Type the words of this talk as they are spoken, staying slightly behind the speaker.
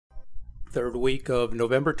Third week of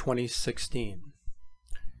November 2016.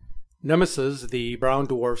 Nemesis, the brown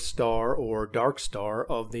dwarf star or dark star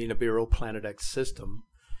of the Nibiru Planet X system,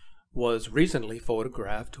 was recently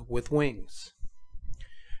photographed with wings.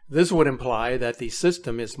 This would imply that the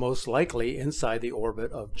system is most likely inside the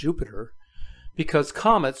orbit of Jupiter, because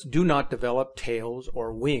comets do not develop tails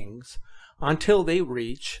or wings until they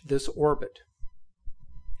reach this orbit.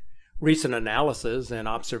 Recent analysis and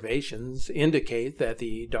observations indicate that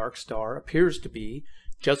the dark star appears to be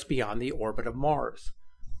just beyond the orbit of Mars.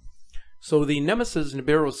 So the Nemesis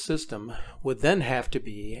Nibiru system would then have to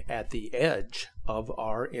be at the edge of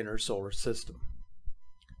our inner solar system.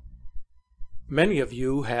 Many of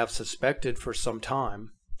you have suspected for some time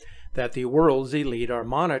that the world's elite are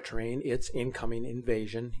monitoring its incoming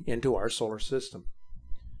invasion into our solar system.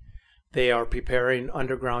 They are preparing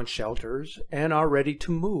underground shelters and are ready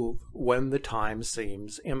to move when the time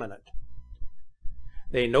seems imminent.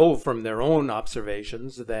 They know from their own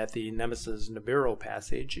observations that the Nemesis Nibiru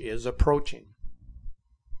passage is approaching.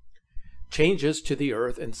 Changes to the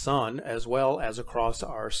Earth and Sun, as well as across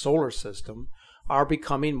our solar system, are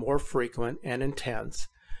becoming more frequent and intense,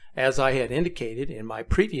 as I had indicated in my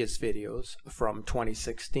previous videos from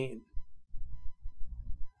 2016.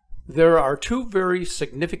 There are two very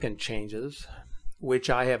significant changes which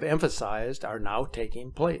I have emphasized are now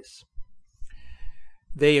taking place.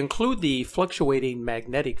 They include the fluctuating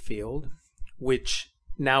magnetic field, which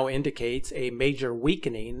now indicates a major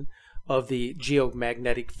weakening of the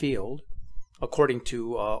geomagnetic field, according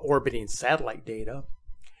to orbiting satellite data,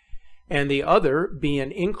 and the other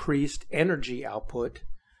being increased energy output,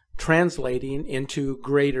 translating into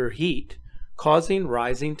greater heat, causing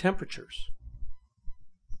rising temperatures.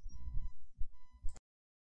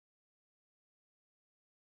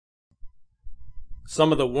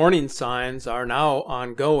 Some of the warning signs are now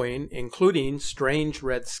ongoing, including strange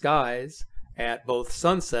red skies at both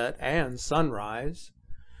sunset and sunrise,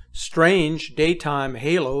 strange daytime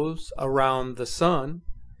halos around the sun,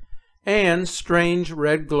 and strange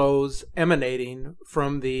red glows emanating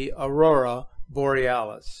from the aurora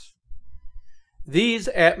borealis. These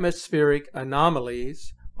atmospheric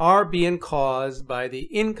anomalies are being caused by the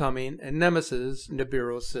incoming Nemesis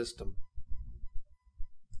Nibiru system.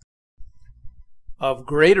 Of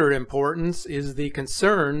greater importance is the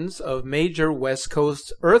concerns of major West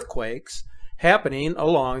Coast earthquakes happening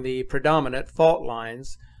along the predominant fault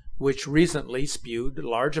lines, which recently spewed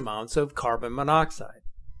large amounts of carbon monoxide.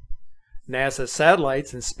 NASA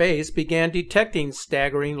satellites in space began detecting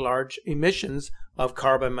staggering large emissions of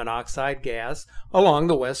carbon monoxide gas along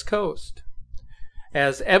the West Coast.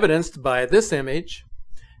 As evidenced by this image,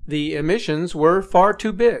 the emissions were far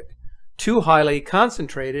too big, too highly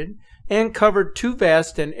concentrated, and covered too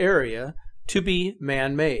vast an area to be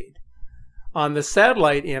man-made. On the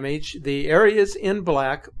satellite image, the areas in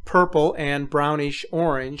black, purple, and brownish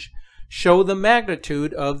orange show the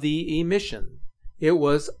magnitude of the emission. It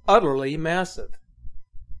was utterly massive.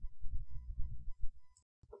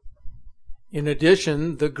 In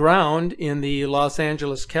addition, the ground in the Los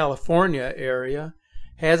Angeles, California area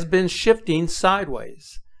has been shifting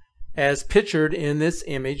sideways, as pictured in this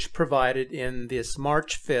image provided in this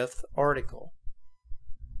March 5th article.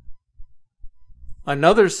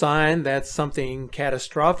 Another sign that something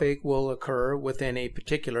catastrophic will occur within a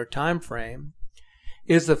particular time frame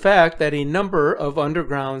is the fact that a number of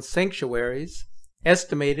underground sanctuaries,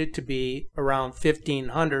 estimated to be around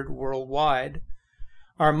 1,500 worldwide,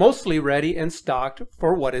 are mostly ready and stocked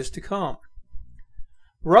for what is to come.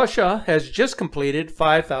 Russia has just completed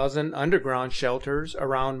 5,000 underground shelters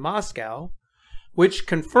around Moscow, which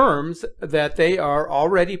confirms that they are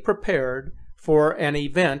already prepared for an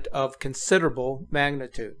event of considerable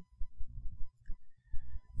magnitude.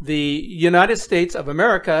 The United States of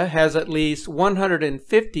America has at least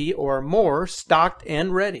 150 or more stocked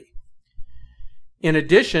and ready. In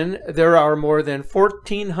addition, there are more than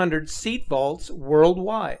 1,400 seed vaults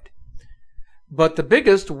worldwide. But the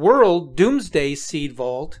biggest world doomsday seed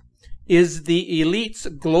vault is the Elite's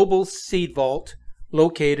Global Seed Vault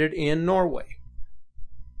located in Norway.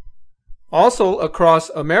 Also across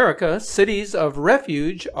America, cities of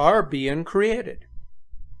refuge are being created.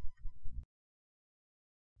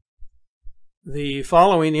 The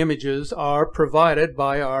following images are provided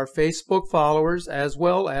by our Facebook followers as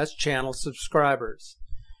well as channel subscribers.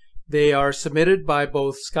 They are submitted by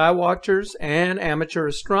both skywatchers and amateur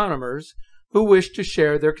astronomers who wish to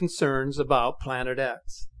share their concerns about Planet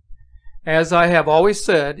X. As I have always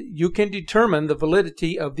said, you can determine the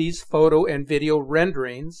validity of these photo and video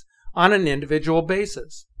renderings on an individual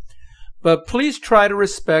basis. But please try to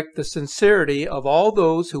respect the sincerity of all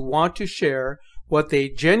those who want to share what they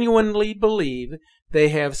genuinely believe they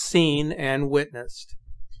have seen and witnessed.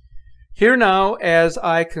 Here now, as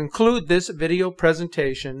I conclude this video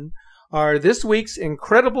presentation, are this week's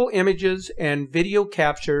incredible images and video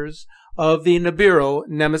captures of the Nibiru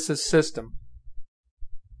Nemesis system.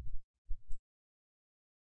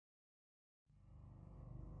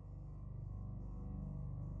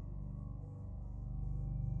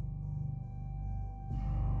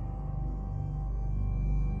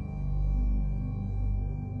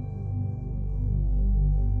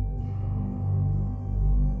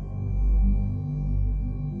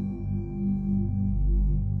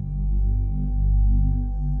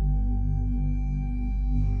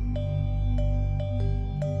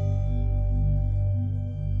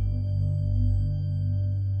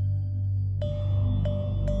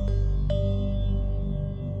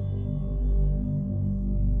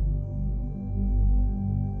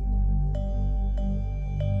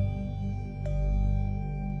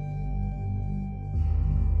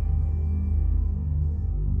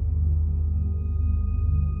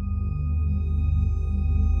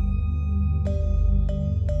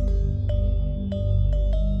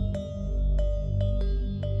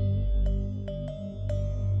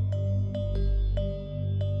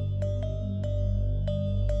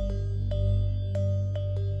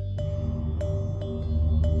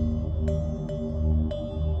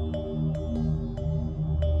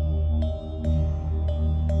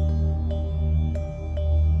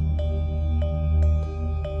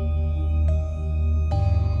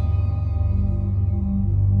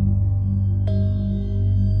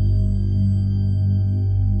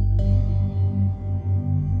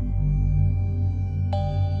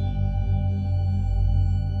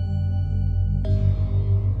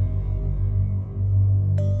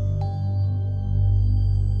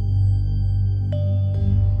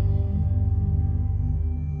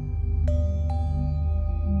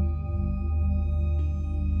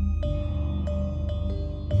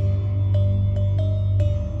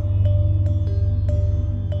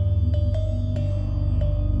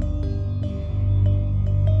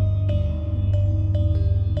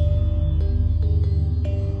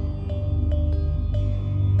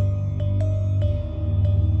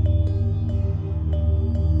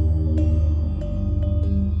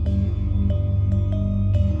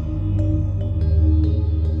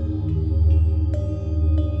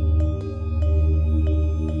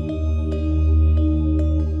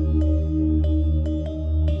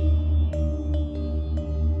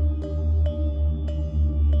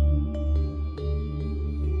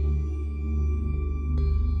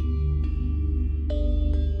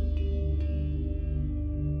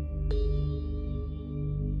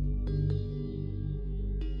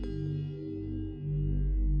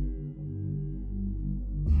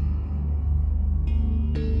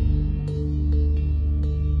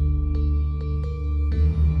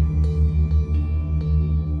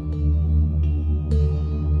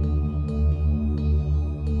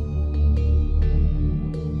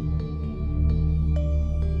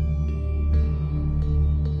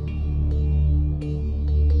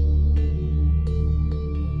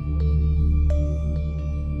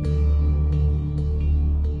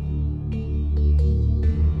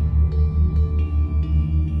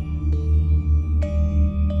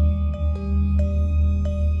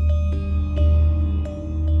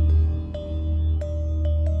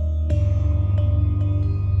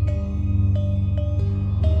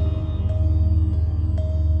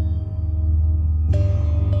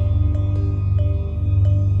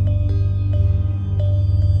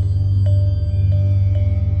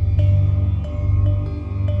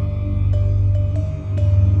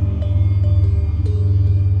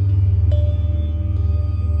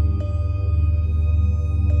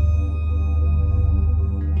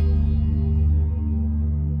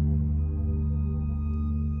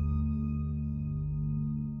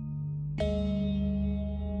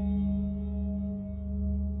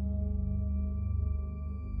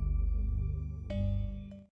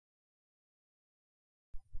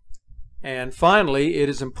 And finally, it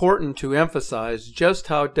is important to emphasize just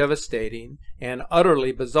how devastating and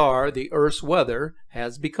utterly bizarre the Earth's weather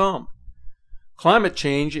has become. Climate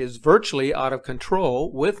change is virtually out of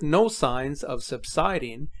control with no signs of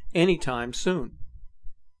subsiding anytime soon.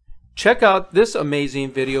 Check out this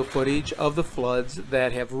amazing video footage of the floods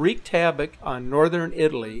that have wreaked havoc on northern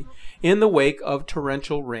Italy in the wake of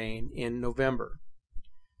torrential rain in November.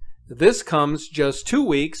 This comes just 2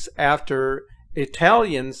 weeks after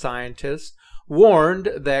Italian scientists warned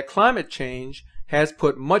that climate change has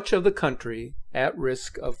put much of the country at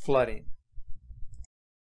risk of flooding.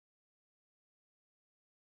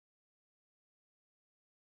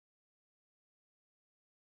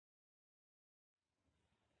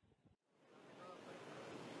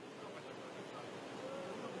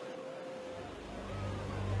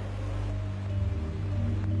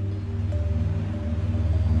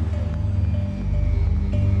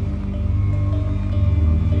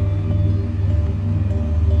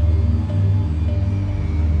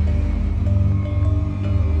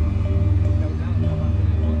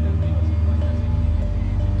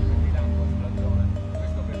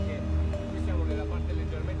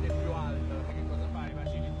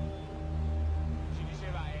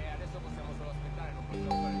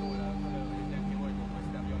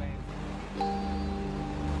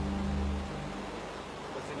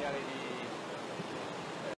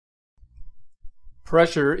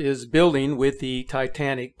 Pressure is building with the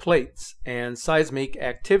tectonic plates, and seismic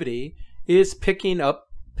activity is picking up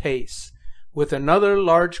pace, with another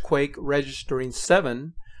large quake registering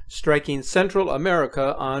 7 striking Central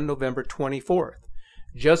America on November 24th,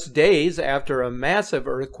 just days after a massive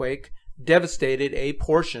earthquake devastated a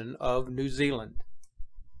portion of New Zealand.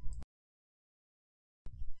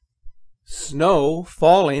 Snow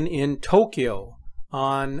falling in Tokyo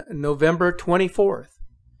on November 24th.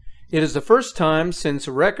 It is the first time since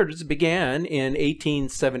records began in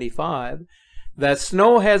 1875 that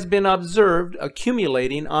snow has been observed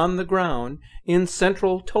accumulating on the ground in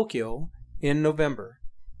central Tokyo in November.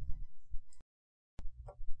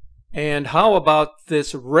 And how about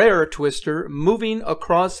this rare twister moving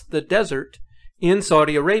across the desert in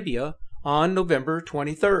Saudi Arabia on November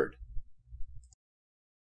 23rd?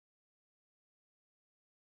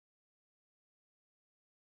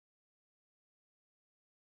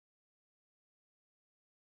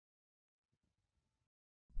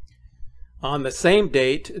 On the same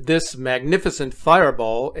date, this magnificent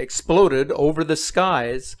fireball exploded over the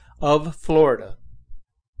skies of Florida.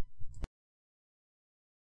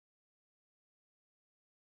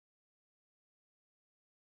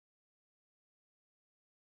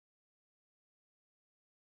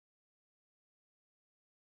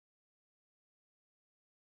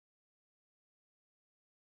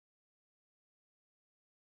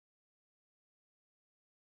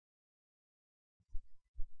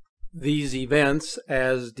 These events,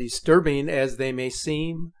 as disturbing as they may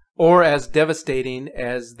seem, or as devastating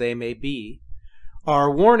as they may be, are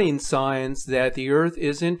warning signs that the earth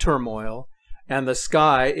is in turmoil and the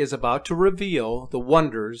sky is about to reveal the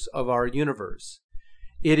wonders of our universe.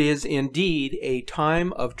 It is indeed a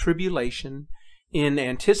time of tribulation in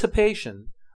anticipation